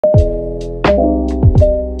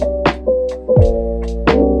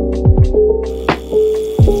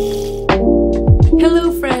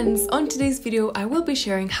video, I will be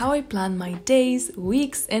sharing how I plan my days,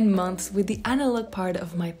 weeks, and months with the analog part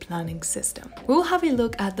of my planning system. We will have a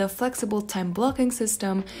look at the flexible time blocking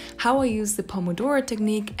system, how I use the Pomodoro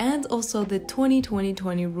technique, and also the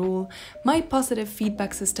 20-20-20 rule, my positive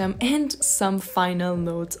feedback system, and some final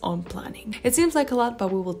notes on planning. It seems like a lot,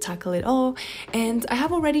 but we will tackle it all. And I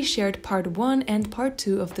have already shared part 1 and part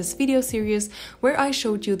 2 of this video series, where I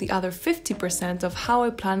showed you the other 50% of how I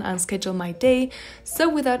plan and schedule my day. So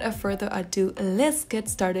without further ado, let's get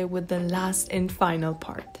started with the last and final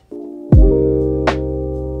part.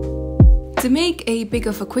 To make a bit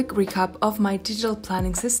of a quick recap of my digital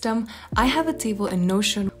planning system, I have a table in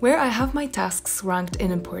Notion where I have my tasks ranked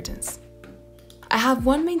in importance. I have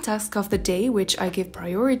one main task of the day, which I give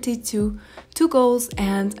priority to, 2 goals,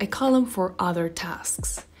 and a column for other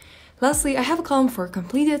tasks. Lastly, I have a column for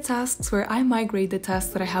completed tasks where I migrate the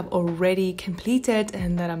tasks that I have already completed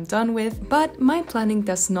and that I'm done with, but my planning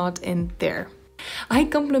does not end there. I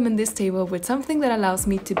complement this table with something that allows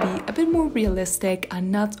me to be a bit more realistic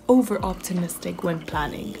and not over-optimistic when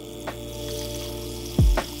planning.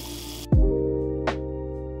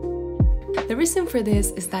 The reason for this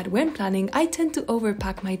is that when planning, I tend to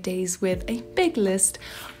overpack my days with a big list,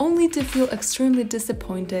 only to feel extremely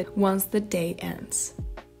disappointed once the day ends.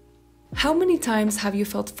 How many times have you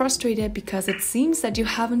felt frustrated because it seems that you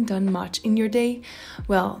haven't done much in your day?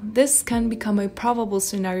 Well, this can become a probable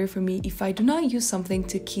scenario for me if I do not use something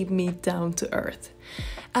to keep me down to earth.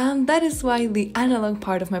 And that is why the analog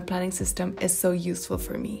part of my planning system is so useful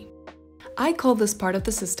for me. I call this part of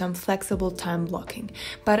the system flexible time blocking,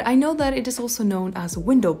 but I know that it is also known as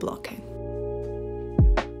window blocking.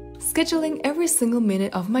 Scheduling every single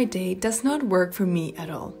minute of my day does not work for me at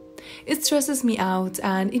all. It stresses me out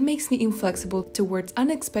and it makes me inflexible towards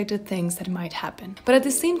unexpected things that might happen. But at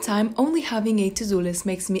the same time, only having a to-do list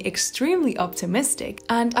makes me extremely optimistic,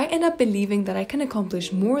 and I end up believing that I can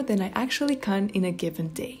accomplish more than I actually can in a given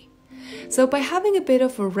day. So by having a bit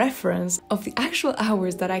of a reference of the actual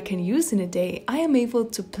hours that I can use in a day, I am able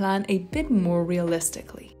to plan a bit more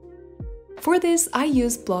realistically. For this, I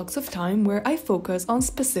use blocks of time where I focus on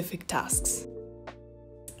specific tasks.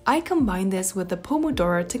 I combine this with the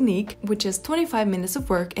Pomodoro Technique, which is 25 minutes of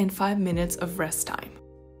work and 5 minutes of rest time.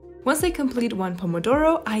 Once I complete one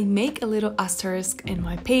Pomodoro, I make a little asterisk in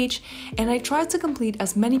my page and I try to complete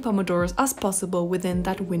as many Pomodoros as possible within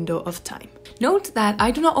that window of time. Note that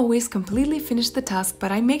I do not always completely finish the task,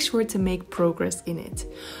 but I make sure to make progress in it.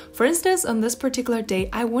 For instance, on this particular day,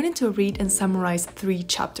 I wanted to read and summarize 3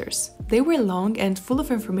 chapters. They were long and full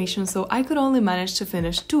of information, so I could only manage to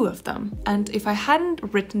finish 2 of them. And if I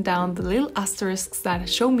hadn't written down the little asterisks that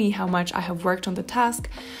show me how much I have worked on the task,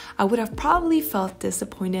 I would have probably felt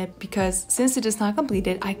disappointed because since it is not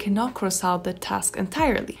completed, I cannot cross out the task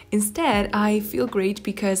entirely. Instead, I feel great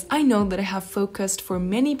because I know that I have focused for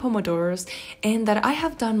many Pomodoros and that I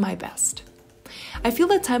have done my best. I feel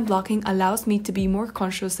that time blocking allows me to be more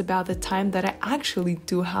conscious about the time that I actually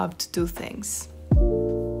do have to do things.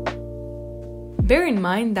 Bear in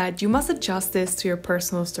mind that you must adjust this to your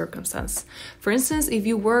personal circumstance. For instance, if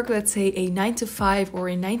you work, let's say, a 9-to-5 or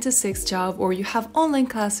a 9-to-6 job, or you have online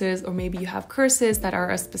classes, or maybe you have courses that are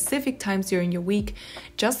at specific times during your week,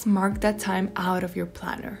 just mark that time out of your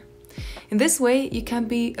planner. In this way, you can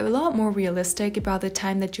be a lot more realistic about the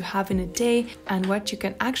time that you have in a day and what you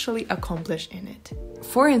can actually accomplish in it.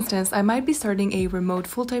 For instance, I might be starting a remote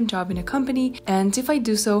full-time job in a company, and if I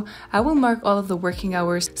do so, I will mark all of the working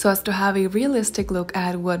hours so as to have a realistic look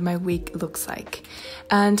at what my week looks like.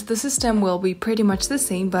 And the system will be pretty much the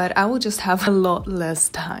same, but I will just have a lot less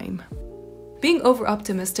time. Being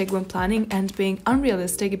over-optimistic when planning and being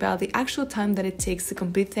unrealistic about the actual time that it takes to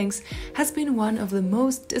complete things has been one of the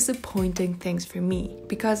most disappointing things for me,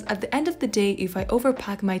 because at the end of the day, if I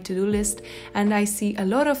overpack my to-do list and I see a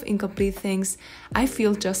lot of incomplete things, I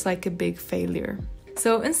feel just like a big failure.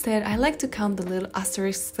 So instead, I like to count the little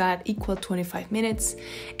asterisks that equal 25 minutes,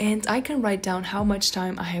 and I can write down how much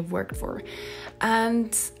time I have worked for.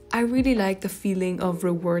 And I really like the feeling of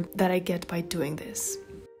reward that I get by doing this.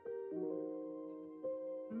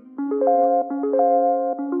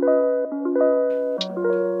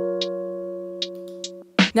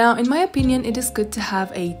 Now, in my opinion, it is good to have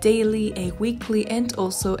a daily, a weekly, and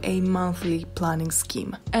also a monthly planning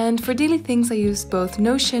scheme. And for daily things, I use both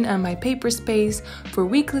Notion and my paper space. For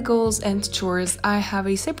weekly goals and chores, I have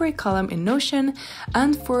a separate column in Notion.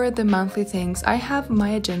 And for the monthly things, I have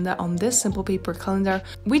my agenda on this simple paper calendar,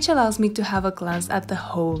 which allows me to have a glance at the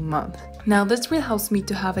whole month. Now, this really helps me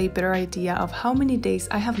to have a better idea of how many days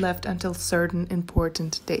I have left until certain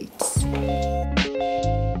important dates.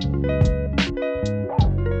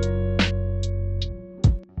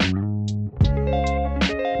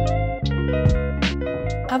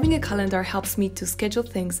 having a calendar helps me to schedule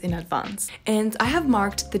things in advance. And I have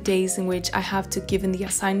marked the days in which I have to give in the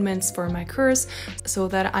assignments for my course so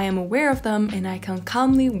that I am aware of them and I can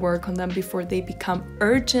calmly work on them before they become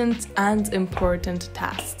urgent and important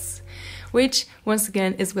tasks, which once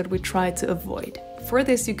again is what we try to avoid. For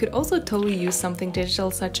this, you could also totally use something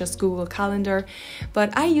digital such as Google Calendar,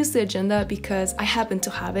 but I use the agenda because I happen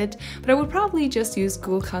to have it, but I would probably just use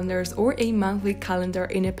Google Calendars or a monthly calendar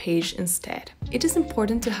in a page instead. It is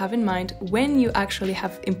important to have in mind when you actually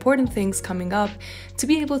have important things coming up to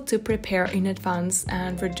be able to prepare in advance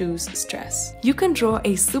and reduce stress. You can draw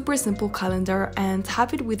a super simple calendar and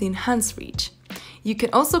have it within hand's reach. You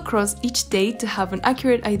can also cross each day to have an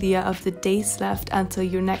accurate idea of the days left until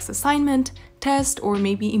your next assignment, test, or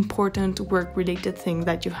maybe important work-related thing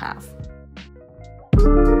that you have.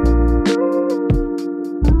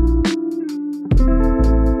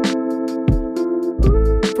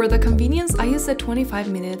 For the convenience, I use a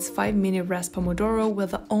 25 minutes, 5-minute rest Pomodoro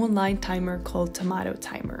with an online timer called Tomato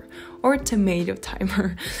Timer or Tomato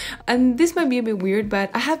Timer. And this might be a bit weird,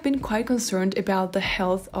 but I have been quite concerned about the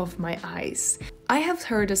health of my eyes. I have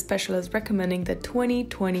heard a specialist recommending the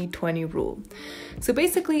 20-20-20 rule. So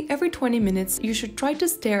basically, every 20 minutes, you should try to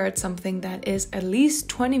stare at something that is at least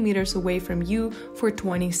 20 meters away from you for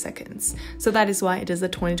 20 seconds. So that is why it is the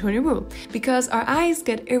 20-20 rule. Because our eyes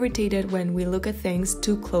get irritated when we look at things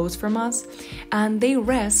too close from us, and they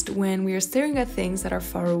rest when we are staring at things that are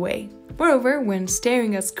far away. Moreover, when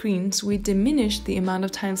staring at screens, we diminish the amount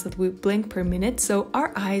of times that we blink per minute, so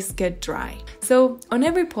our eyes get dry. So on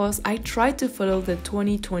every pause, I try to follow the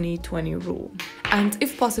 20-20-20 rule. And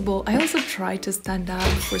if possible, I also try to stand up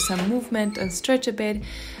for some movement and stretch a bit.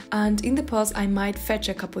 And in the pause, I might fetch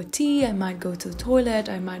a cup of tea, I might go to the toilet,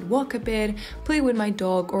 I might walk a bit, play with my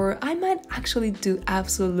dog, or I might actually do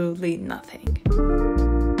absolutely nothing.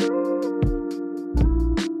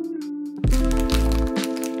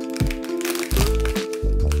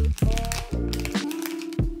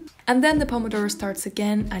 And then the Pomodoro starts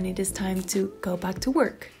again and it is time to go back to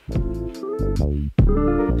work.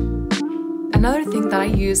 Another thing that I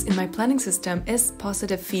use in my planning system is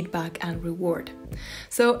positive feedback and reward.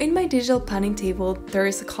 So in my digital planning table, there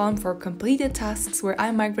is a column for completed tasks where I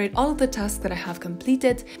migrate all of the tasks that I have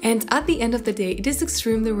completed, and at the end of the day, it is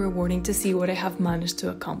extremely rewarding to see what I have managed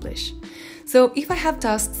to accomplish. So if I have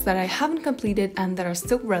tasks that I haven't completed and that are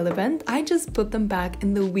still relevant, I just put them back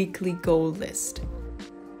in the weekly goal list.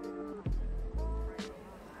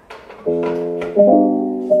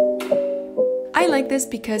 I like this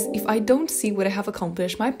because if I don't see what I have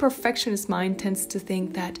accomplished, my perfectionist mind tends to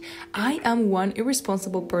think that I am one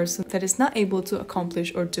irresponsible person that is not able to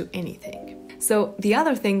accomplish or do anything. So the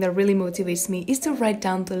other thing that really motivates me is to write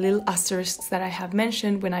down the little asterisks that I have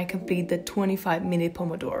mentioned when I complete the 25-minute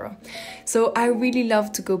Pomodoro. So I really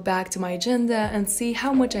love to go back to my agenda and see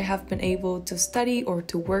how much I have been able to study or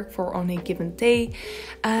to work for on a given day.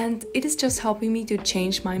 And it is just helping me to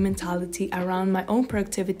change my mentality around my own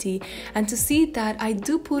productivity and to see that I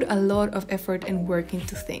do put a lot of effort and work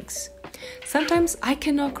into things. Sometimes I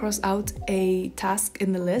cannot cross out a task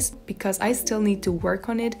in the list because I still need to work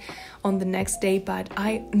on it on the next day, but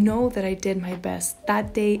I know that I did my best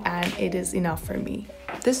that day and it is enough for me.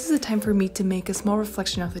 This is a time for me to make a small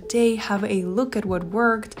reflection of the day, have a look at what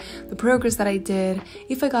worked, the progress that I did,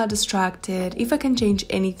 if I got distracted, if I can change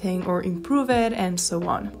anything or improve it, and so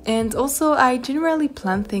on. And also, I generally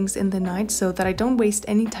plan things in the night so that I don't waste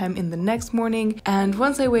any time in the next morning, and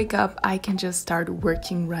once I wake up, I can just start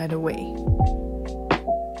working right away.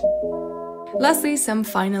 Lastly, some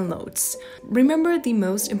final notes. Remember the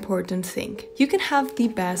most important thing. You can have the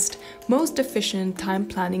best, most efficient time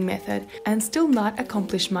planning method and still not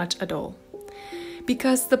accomplish much at all.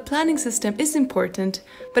 Because the planning system is important,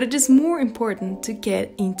 but it is more important to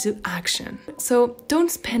get into action. So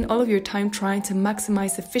don't spend all of your time trying to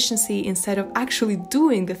maximize efficiency instead of actually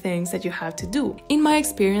doing the things that you have to do. In my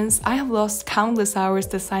experience, I have lost countless hours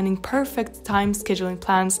designing perfect time scheduling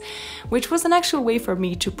plans, which was an actual way for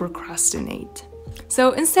me to procrastinate.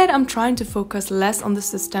 So instead, I'm trying to focus less on the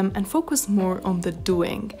system and focus more on the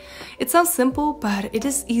doing. It sounds simple, but it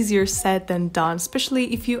is easier said than done,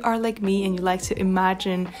 especially if you are like me and you like to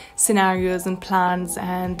imagine scenarios and plans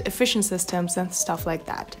and efficient systems and stuff like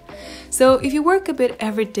that. So if you work a bit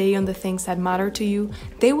every day on the things that matter to you,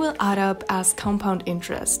 they will add up as compound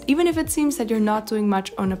interest. Even if it seems that you're not doing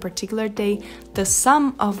much on a particular day, the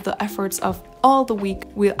sum of the efforts of all the week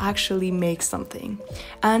will actually make something.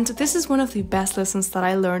 And this is one of the best lessons that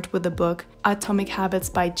I learned with the book Atomic Habits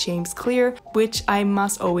by James Clear, which I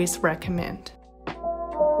must always recommend.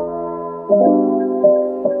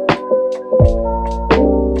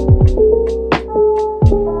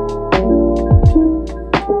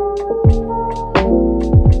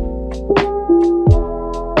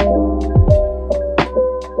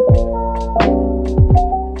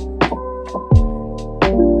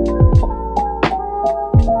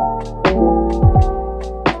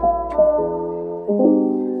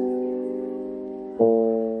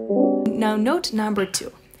 Now, note number 2.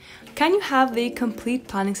 Can you have the complete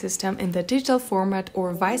planning system in the digital format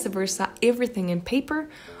or vice versa, everything in paper?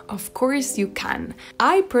 Of course you can.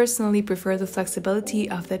 I personally prefer the flexibility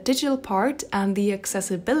of the digital part and the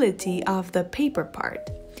accessibility of the paper part.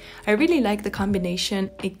 I really like the combination.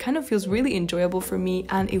 It kind of feels really enjoyable for me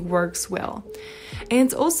and it works well.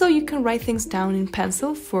 And also you can write things down in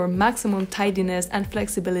pencil for maximum tidiness and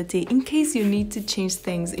flexibility in case you need to change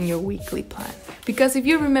things in your weekly plan. Because if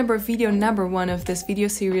you remember video number 1 of this video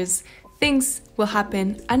series, things will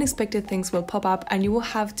happen, unexpected things will pop up, and you will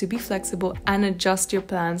have to be flexible and adjust your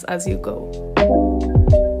plans as you go.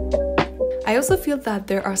 I also feel that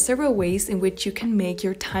there are several ways in which you can make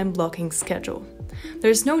your time blocking schedule.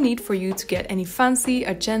 There's no need for you to get any fancy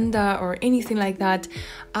agenda or anything like that.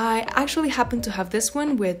 I actually happen to have this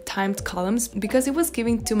one with timed columns because it was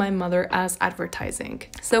given to my mother as advertising.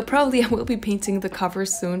 So probably I will be painting the cover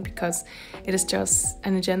soon because it is just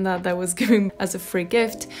an agenda that was given as a free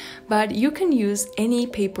gift. But you can use any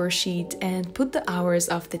paper sheet and put the hours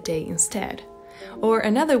of the day instead. Or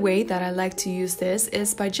another way that I like to use this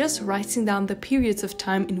is by just writing down the periods of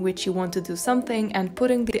time in which you want to do something and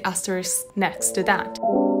putting the asterisk next to that.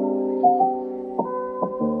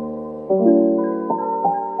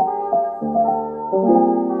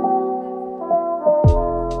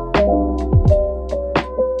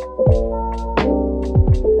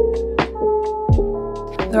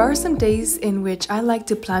 There are some days in which I like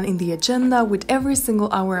to plan in the agenda with every single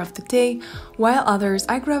hour of the day, while others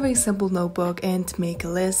I grab a simple notebook and make a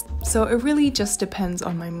list, so it really just depends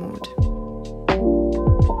on my mood.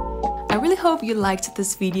 I really hope you liked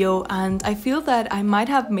this video, and I feel that I might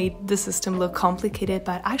have made the system look complicated,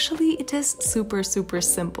 but actually it is super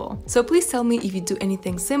simple. So please tell me if you do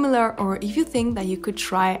anything similar or if you think that you could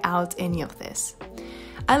try out any of this.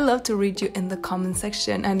 I love to read you in the comment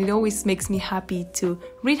section, and it always makes me happy to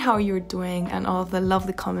read how you're doing and all of the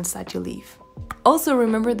lovely comments that you leave. Also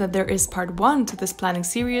remember that there is part 1 to this planning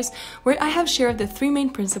series where I have shared the 3 main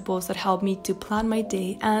principles that help me to plan my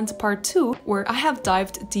day, and part 2 where I have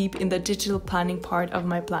dived deep in the digital planning part of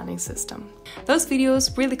my planning system. Those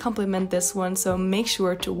videos really complement this one, so make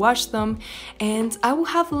sure to watch them, and I will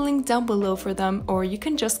have a link down below for them, or you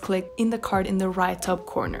can just click in the card in the right top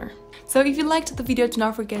corner. So if you liked the video, do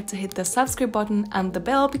not forget to hit the subscribe button and the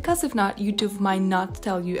bell, because if not, YouTube might not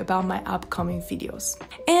tell you about my upcoming videos.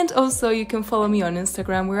 And also you can follow me on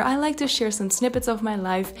Instagram, where I like to share some snippets of my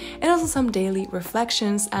life and also some daily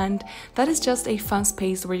reflections, and that is just a fun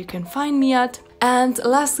space where you can find me at. And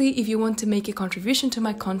lastly, if you want to make a contribution to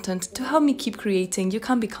my content to help me keep creating, you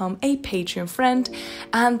can become a Patreon friend,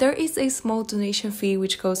 and there is a small donation fee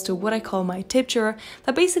which goes to what I call my tip jar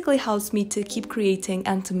that basically helps me to keep creating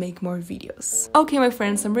and to make more videos. Okay, my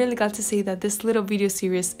friends, I'm really glad to say that this little video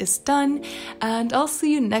series is done, and I'll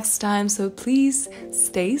see you next time, so please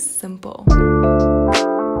stay simple.